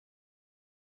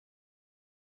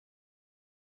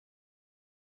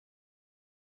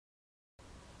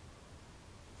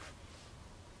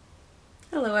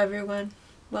Hello everyone,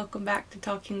 welcome back to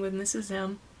Talking with Mrs.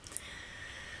 M.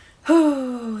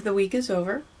 Oh, the week is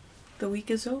over. The week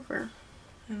is over.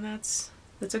 And that's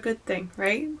a good thing,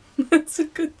 right? That's a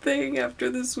good thing after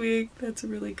this week. That's a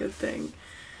really good thing.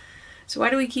 So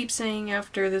why do we keep saying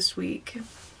after this week?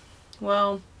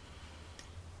 Well,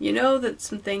 you know that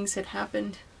some things had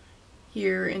happened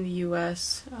here in the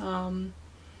US.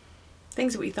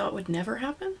 Things that we thought would never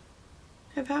happen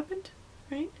have happened,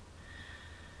 right?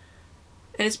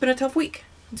 And it's been a tough week.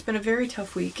 It's been a very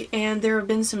tough week, and there have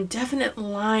been some definite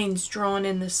lines drawn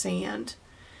in the sand.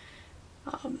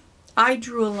 I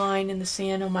drew a line in the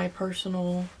sand on my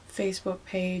personal Facebook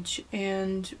page,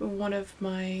 and one of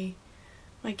my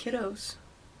kiddos,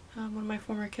 one of my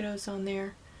former kiddos on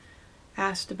there,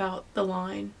 asked about the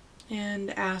line,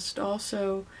 and asked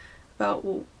also about,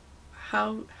 well,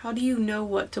 how do you know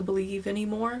what to believe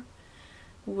anymore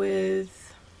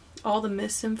with all the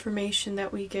misinformation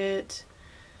that we get?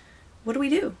 What do we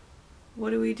do? What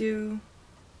do we do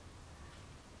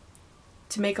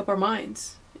to make up our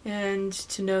minds and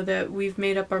to know that we've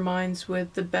made up our minds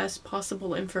with the best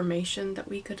possible information that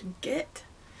we could get?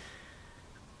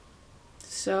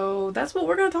 So that's what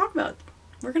we're going to talk about.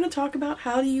 We're going to talk about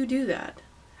how do you do that?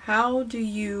 How do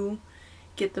you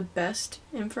get the best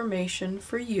information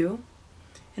for you?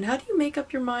 And how do you make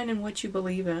up your mind in what you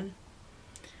believe in?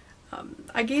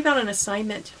 I gave out an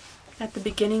assignment at the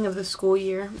beginning of the school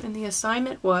year, and the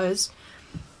assignment was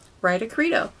write a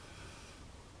credo.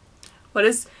 What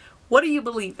do you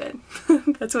believe in?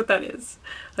 That's what that is.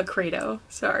 A credo,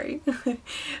 sorry.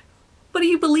 What do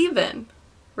you believe in,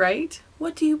 right?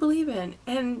 What do you believe in?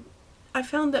 And I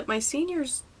found that my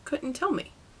seniors couldn't tell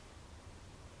me.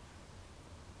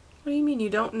 What do you mean you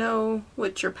don't know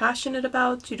what you're passionate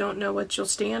about? You don't know what you'll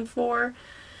stand for?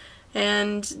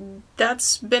 And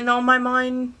that's been on my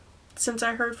mind since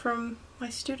I heard from my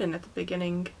student at the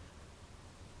beginning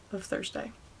of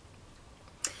Thursday.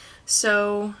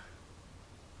 So,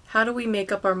 how do we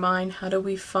make up our mind? How do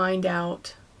we find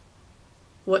out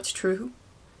what's true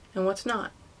and what's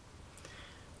not?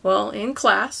 Well, in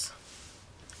class,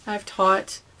 I've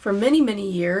taught for many, many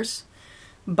years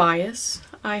bias.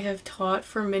 I have taught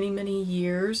for many, many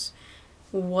years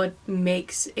what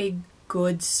makes a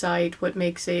good site, what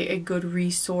makes a good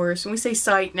resource. And we say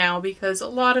site now because a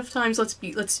lot of times, let's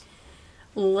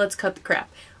cut the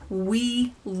crap.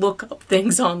 We look up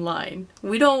things online.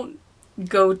 We don't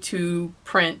go to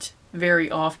print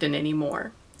very often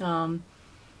anymore.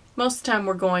 Most of the time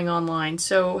we're going online.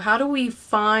 So how do we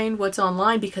find what's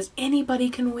online? Because anybody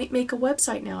can make a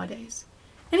website nowadays.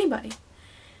 Anybody.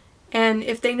 And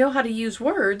if they know how to use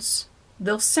words,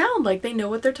 they'll sound like they know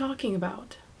what they're talking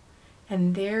about.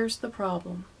 And there's the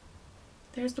problem.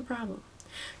 There's the problem.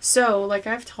 So, like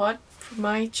I've taught for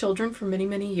my children for many,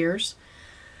 many years,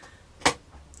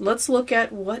 let's look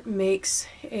at what makes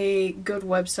a good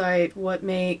website, what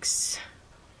makes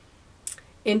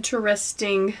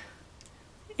interesting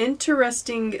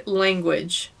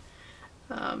language.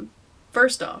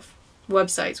 First off,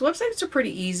 websites. Websites are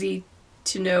pretty easy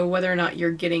to know whether or not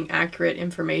you're getting accurate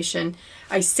information.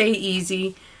 I say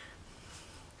easy.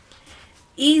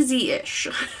 Easy-ish.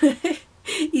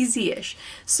 Easy-ish.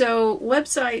 So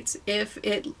websites, if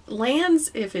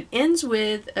it ends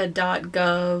with a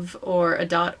 .gov or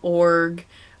a .org,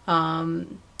 a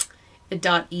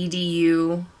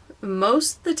 .edu,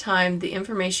 most of the time the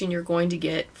information you're going to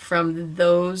get from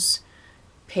those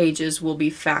pages will be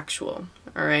factual.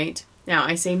 All right? Now,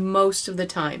 I say most of the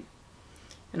time,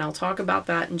 and I'll talk about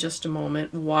that in just a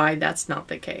moment, why that's not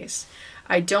the case.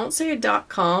 I don't say a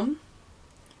 .com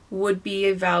would be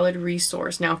a valid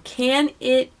resource. Now, can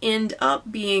it end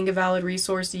up being a valid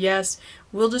resource? Yes.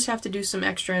 We'll just have to do some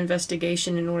extra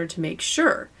investigation in order to make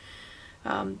sure.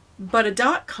 But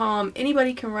a .com,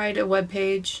 anybody can write a web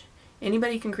page.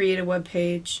 Anybody can create a web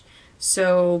page.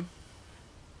 So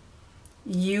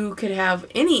you could have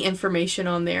any information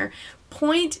on there.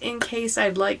 Point in case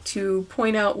I'd like to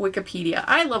point out Wikipedia.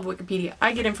 I love Wikipedia.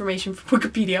 I get information from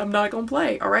Wikipedia. I'm not going to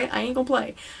play, all right? I ain't going to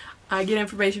play. I get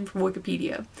information from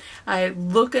Wikipedia. I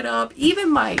look it up. Even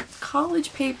my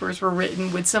college papers were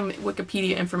written with some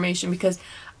Wikipedia information because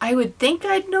I would think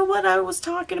I'd know what I was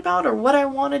talking about or what I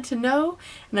wanted to know.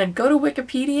 And I'd go to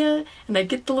Wikipedia and I'd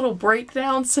get the little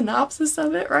breakdown synopsis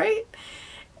of it, right?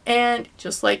 And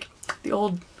just like the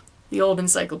old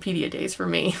encyclopedia days for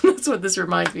me. That's what this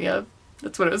reminds me of.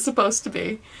 That's what it was supposed to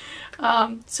be.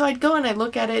 So I'd go and I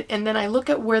look at it, and then I look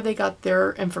at where they got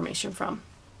their information from.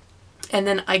 And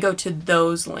then I go to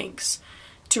those links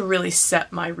to really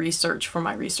set my research for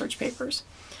my research papers.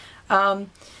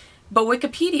 But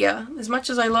Wikipedia, as much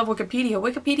as I love Wikipedia,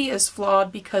 Wikipedia is flawed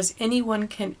because anyone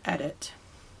can edit.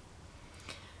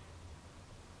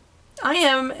 I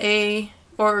am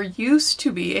or used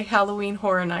to be a Halloween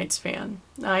Horror Nights fan.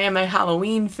 I am a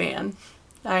Halloween fan.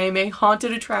 I am a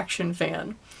haunted attraction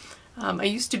fan. I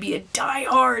used to be a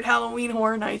die-hard Halloween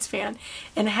Horror Nights fan,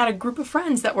 and I had a group of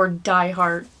friends that were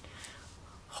die-hard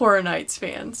Horror Nights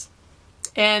fans.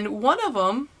 And one of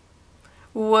them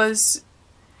was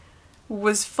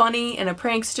funny and a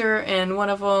prankster, and one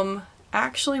of them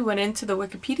actually went into the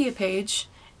Wikipedia page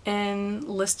and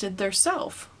listed their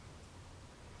self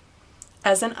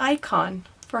as an icon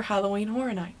for Halloween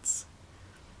Horror Nights.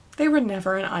 They were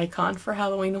never an icon for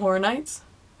Halloween Horror Nights.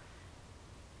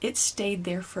 It stayed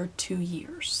there for 2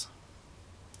 years.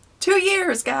 2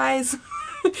 years, guys!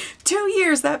 2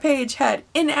 years that page had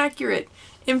inaccurate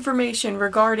information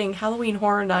regarding Halloween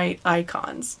Horror Night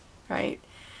icons, right?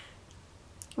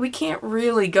 We can't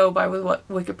really go by with what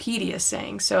Wikipedia is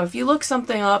saying. So if you look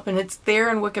something up and it's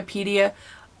there in Wikipedia,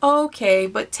 okay,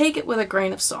 but take it with a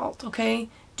grain of salt, okay?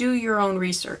 Do your own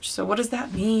research. So what does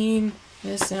that mean,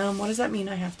 Miss Sam? What does that mean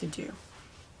I have to do?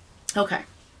 Okay.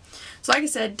 So like I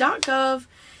said, .gov,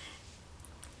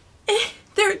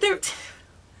 they're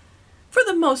for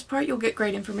the most part, you'll get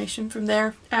great information from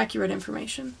there, accurate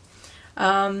information.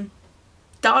 .orgs.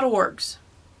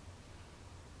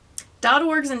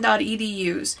 .orgs and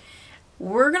 .edus.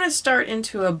 We're going to start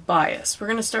into a bias. We're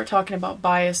going to start talking about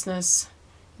biasness.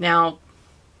 Now,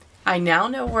 I now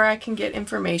know where I can get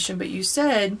information, but you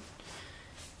said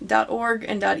 .org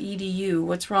and .edu.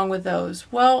 What's wrong with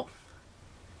those? Well,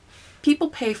 people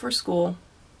pay for school,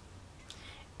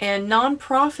 and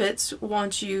nonprofits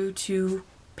want you to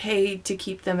pay to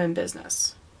keep them in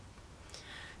business.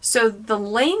 So the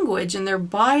language and their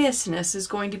biasness is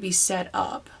going to be set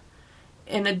up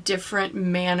in a different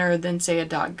manner than, say, a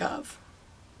 .gov.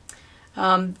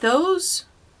 Those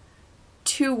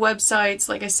two websites,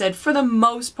 like I said, for the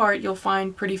most part, you'll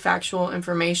find pretty factual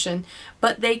information,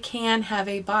 but they can have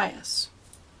a bias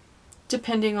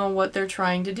depending on what they're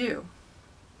trying to do.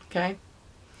 Okay?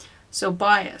 So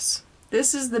bias.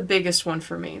 This is the biggest one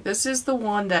for me. This is the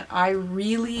one that I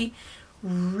really,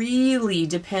 really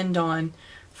depend on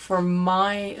for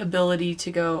my ability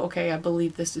to go, okay, I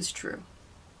believe this is true.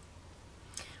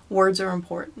 Words are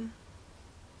important.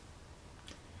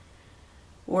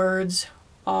 Words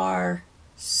are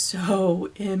so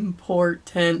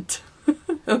important.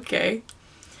 Okay?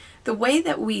 The way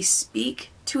that we speak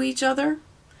to each other,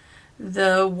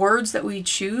 the words that we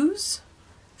choose,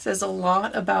 says a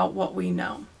lot about what we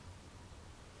know.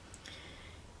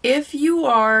 If you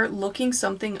are looking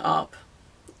something up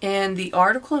and the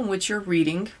article in which you're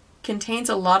reading contains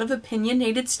a lot of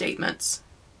opinionated statements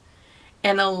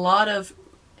and a lot of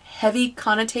heavy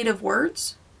connotative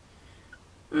words,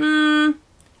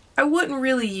 I wouldn't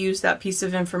really use that piece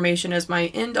of information as my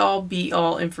end-all,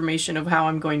 be-all information of how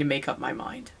I'm going to make up my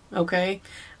mind, okay?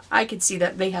 I could see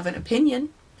that they have an opinion,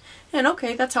 and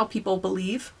okay, that's how people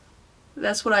believe.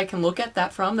 That's what I can look at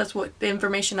that from. That's what the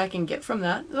information I can get from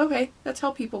that. Okay, that's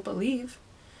how people believe.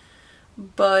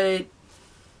 But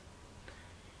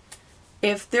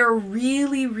if they're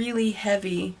really, really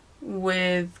heavy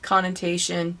with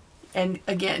connotation, and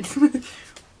again,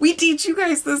 we teach you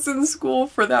guys this in school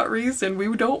for that reason.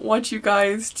 We don't want you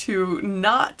guys to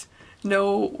not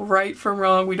know right from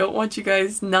wrong. We don't want you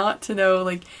guys not to know,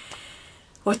 like,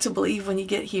 what to believe when you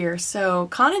get here. So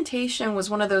connotation was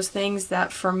one of those things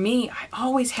that for me, I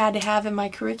always had to have in my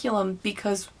curriculum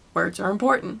because words are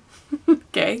important.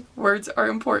 Okay? Words are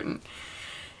important.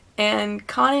 And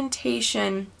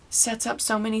connotation sets up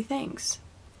so many things.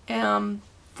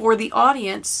 For the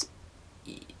audience,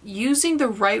 using the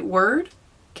right word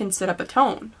can set up a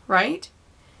tone, right?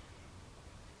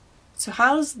 So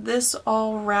how does this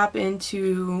all wrap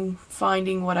into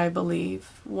finding what I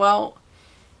believe? Well,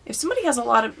 if somebody has a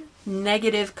lot of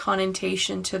negative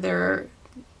connotation to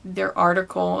their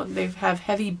article, they have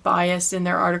heavy bias in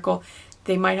their article,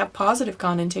 they might have positive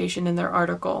connotation in their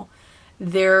article.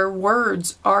 Their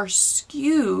words are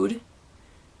skewed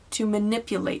to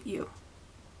manipulate you.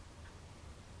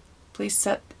 Please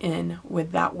set in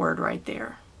with that word right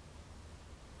there.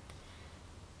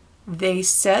 They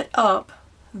set up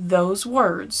those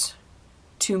words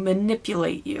to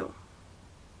manipulate you.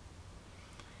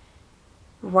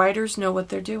 Writers know what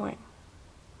they're doing.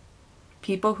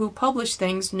 People who publish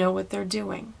things know what they're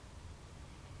doing.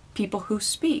 People who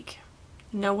speak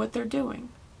know what they're doing.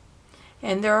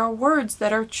 And there are words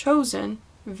that are chosen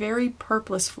very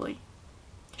purposefully.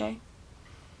 Okay?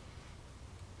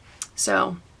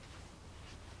 So,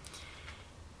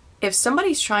 if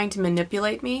somebody's trying to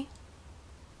manipulate me,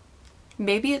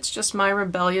 maybe it's just my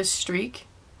rebellious streak,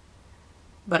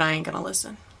 but I ain't gonna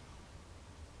listen.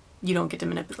 You don't get to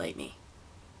manipulate me.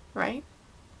 Right?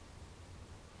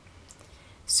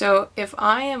 So if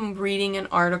I am reading an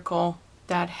article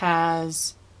that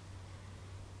has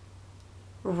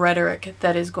rhetoric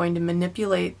that is going to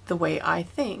manipulate the way I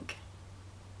think,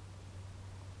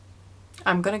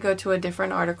 I'm going to go to a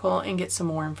different article and get some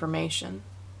more information.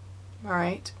 All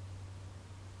right?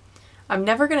 I'm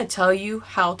never going to tell you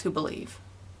how to believe.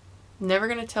 Never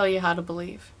going to tell you how to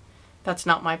believe. That's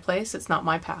not my place. It's not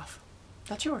my path.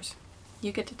 That's yours.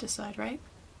 You get to decide, right?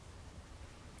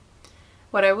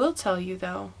 What I will tell you,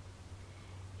 though,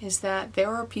 is that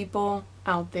there are people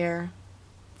out there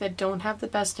that don't have the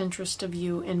best interest of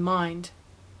you in mind,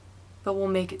 but will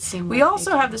make it seem like we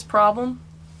also have this problem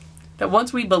that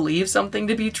once we believe something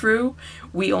to be true,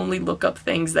 we only look up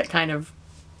things that kind of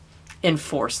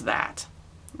enforce that,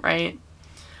 right?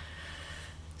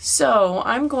 So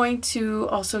I'm going to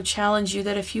also challenge you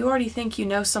that if you already think you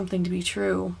know something to be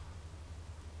true,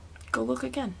 go look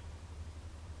again.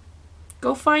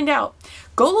 Go find out.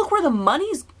 Go look where the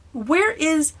money's... Where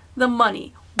is the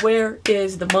money? Where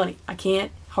is the money? I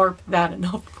can't harp that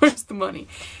enough. Where's the money?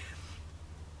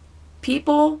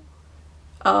 People,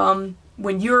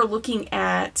 when you're looking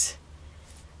at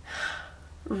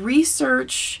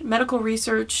research, medical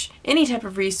research, any type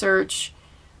of research,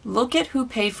 look at who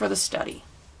paid for the study.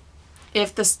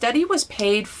 If the study was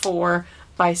paid for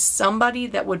by somebody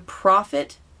that would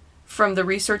profit from the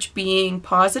research being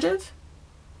positive,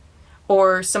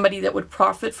 or somebody that would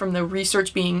profit from the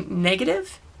research being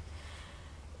negative,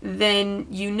 then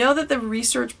you know that the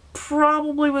research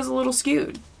probably was a little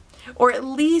skewed. Or at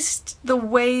least the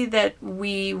way that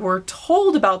we were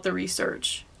told about the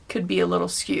research could be a little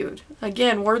skewed.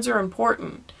 Again, words are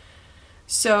important.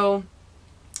 So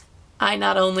I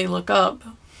not only look up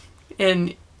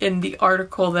in the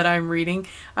article that I'm reading,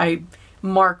 I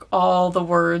mark all the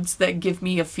words that give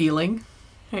me a feeling,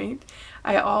 right?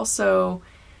 I also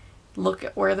look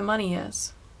at where the money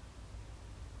is.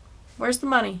 Where's the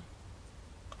money?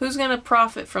 Who's going to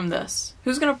profit from this?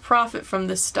 Who's going to profit from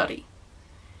this study?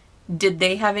 Did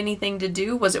they have anything to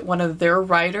do? Was it one of their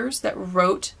writers that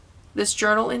wrote this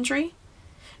journal entry?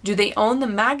 Do they own the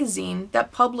magazine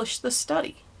that published the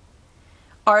study?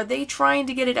 Are they trying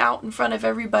to get it out in front of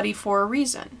everybody for a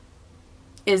reason?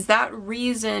 Is that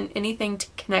reason anything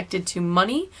connected to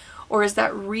money? Or is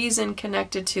that reason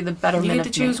connected to the betterment of man? You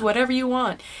get to choose whatever you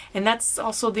want. And that's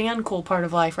also the uncool part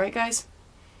of life, right, guys?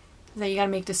 That you gotta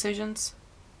make decisions.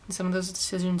 And some of those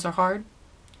decisions are hard.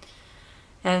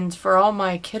 And for all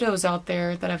my kiddos out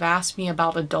there that have asked me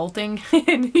about adulting,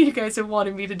 and you guys have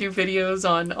wanted me to do videos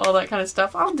on all that kind of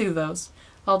stuff, I'll do those.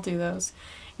 I'll do those.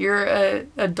 Your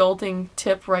adulting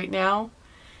tip right now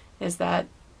is that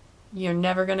you're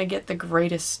never gonna get the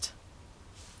greatest.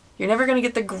 You're never gonna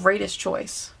get the greatest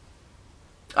choice.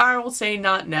 I will say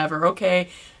not never, okay?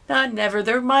 Not never.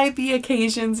 There might be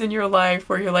occasions in your life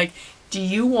where you're like, do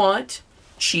you want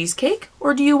cheesecake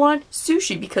or do you want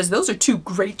sushi? Because those are two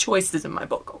great choices in my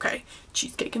book, okay?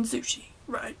 Cheesecake and sushi,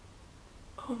 right?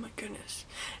 Oh my goodness.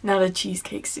 Not a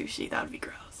cheesecake sushi. That would be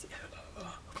gross.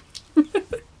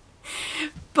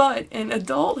 But in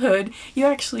adulthood, you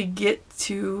actually get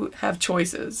to have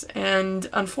choices. And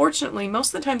unfortunately,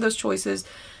 most of the time those choices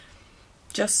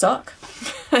just suck.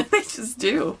 They just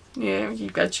do. You know,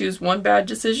 you've got to choose one bad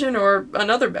decision or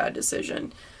another bad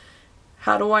decision.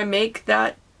 How do I make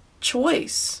that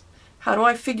choice? How do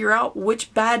I figure out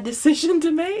which bad decision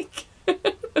to make?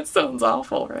 That sounds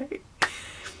awful, right?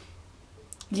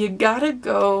 You gotta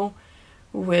go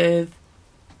with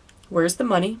where's the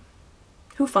money?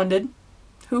 Who funded?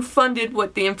 Who funded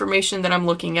what the information that I'm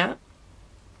looking at?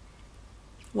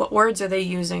 What words are they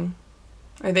using?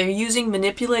 Are they using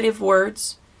manipulative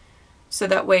words so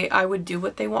that way I would do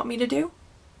what they want me to do?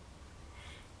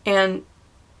 And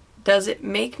does it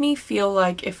make me feel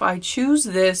like if I choose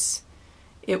this,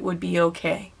 it would be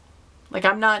okay? Like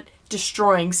I'm not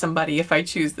destroying somebody if I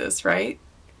choose this, right?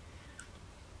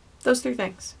 Those three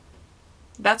things.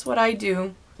 That's what I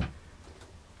do.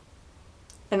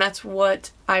 And that's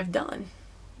what I've done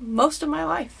most of my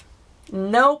life.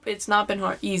 Nope, it's not been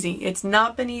easy. It's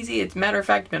not been easy. It's, matter of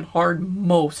fact, been hard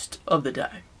most of the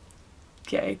time.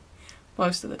 Okay?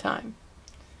 Most of the time.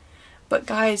 But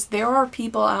guys, there are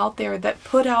people out there that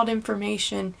put out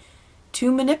information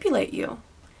to manipulate you.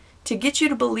 To get you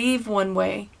to believe one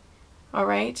way.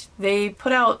 Alright? They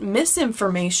put out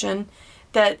misinformation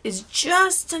that is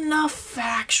just enough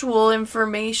factual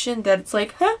information that it's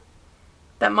like, huh?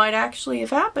 That might actually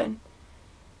have happened.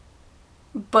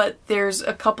 But there's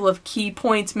a couple of key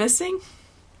points missing.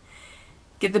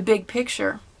 Get the big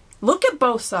picture. Look at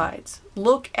both sides.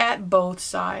 Look at both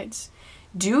sides.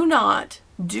 Do not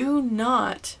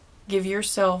give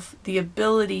yourself the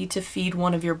ability to feed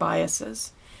one of your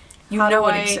biases. You How know do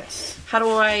it I, exists. how do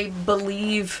I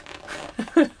believe?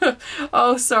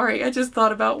 Oh, sorry. I just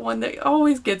thought about one that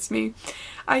always gets me.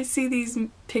 I see these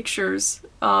pictures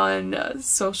on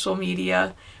social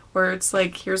media where it's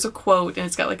like, here's a quote and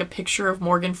it's got like a picture of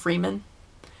Morgan Freeman.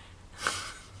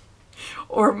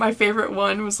 Or my favorite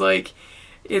one was like,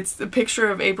 it's the picture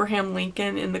of Abraham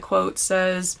Lincoln and the quote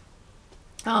says,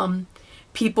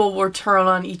 people will turn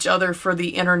on each other for the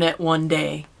internet one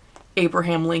day.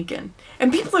 Abraham Lincoln.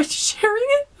 And people are sharing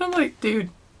it. I'm like, dude,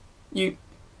 you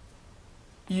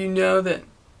know that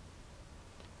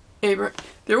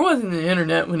there wasn't an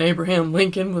internet when Abraham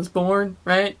Lincoln was born,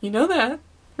 right? You know that,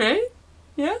 right?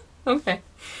 Yeah? Okay.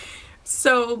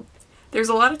 So there's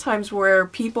a lot of times where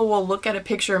people will look at a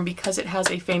picture and because it has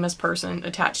a famous person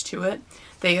attached to it,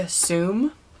 they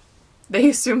assume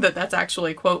that that's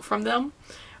actually a quote from them,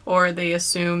 or they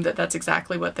assume that that's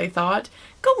exactly what they thought.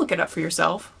 Go look it up for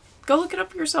yourself. Go look it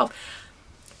up for yourself.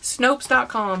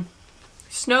 Snopes.com.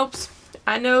 Snopes.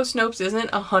 I know Snopes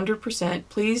isn't 100%.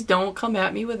 Please don't come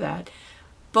at me with that.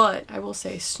 But I will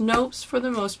say Snopes, for the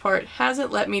most part,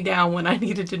 hasn't let me down when I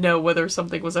needed to know whether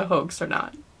something was a hoax or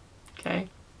not. Okay?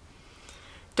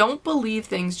 Don't believe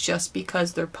things just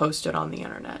because they're posted on the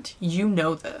internet. You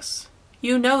know this.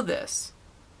 You know this.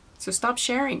 So stop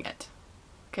sharing it.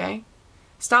 Okay?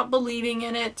 Stop believing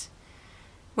in it.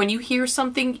 When you hear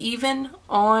something, even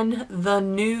on the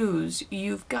news,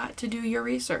 you've got to do your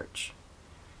research.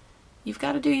 You've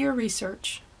got to do your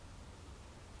research.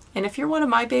 And if you're one of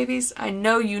my babies, I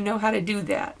know you know how to do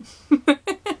that.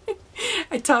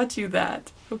 I taught you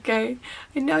that, okay?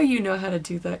 I know you know how to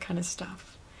do that kind of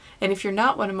stuff. And if you're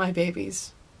not one of my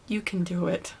babies, you can do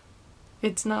it.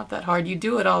 It's not that hard. You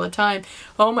do it all the time.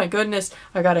 Oh my goodness,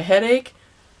 I got a headache.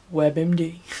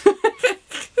 WebMD.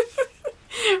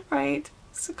 Right?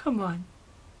 So come on.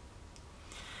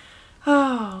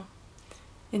 Oh,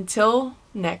 until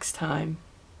next time,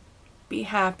 be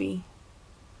happy,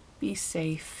 be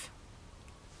safe,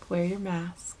 wear your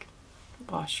mask,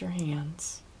 wash your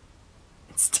hands,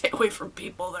 and stay away from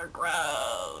people that are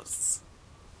gross.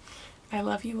 I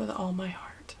love you with all my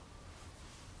heart.